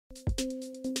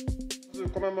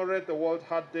commemorate the World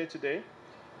Heart Day today,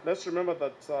 let's remember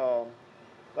that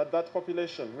that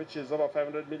population, which is over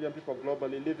 500 million people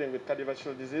globally living with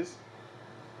cardiovascular disease,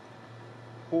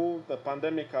 who the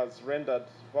pandemic has rendered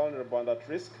vulnerable and at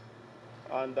risk,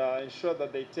 and ensure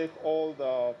that they take all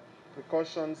the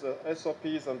precautions,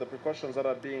 SOPs, and the precautions that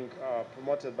are being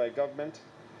promoted by government,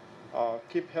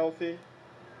 keep healthy,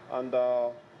 and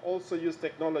also use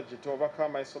technology to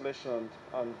overcome isolation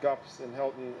and gaps in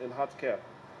health in heart care.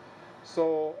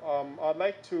 So I'd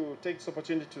like to take this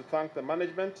opportunity to thank the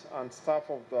management and staff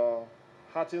of the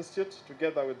Heart Institute,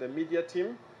 together with the media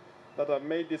team, that have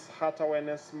made this Heart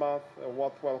Awareness Month a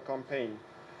worthwhile campaign.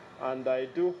 And I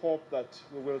do hope that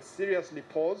we will seriously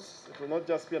pause. It will not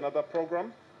just be another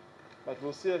program, but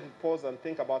we'll seriously pause and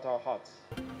think about our hearts.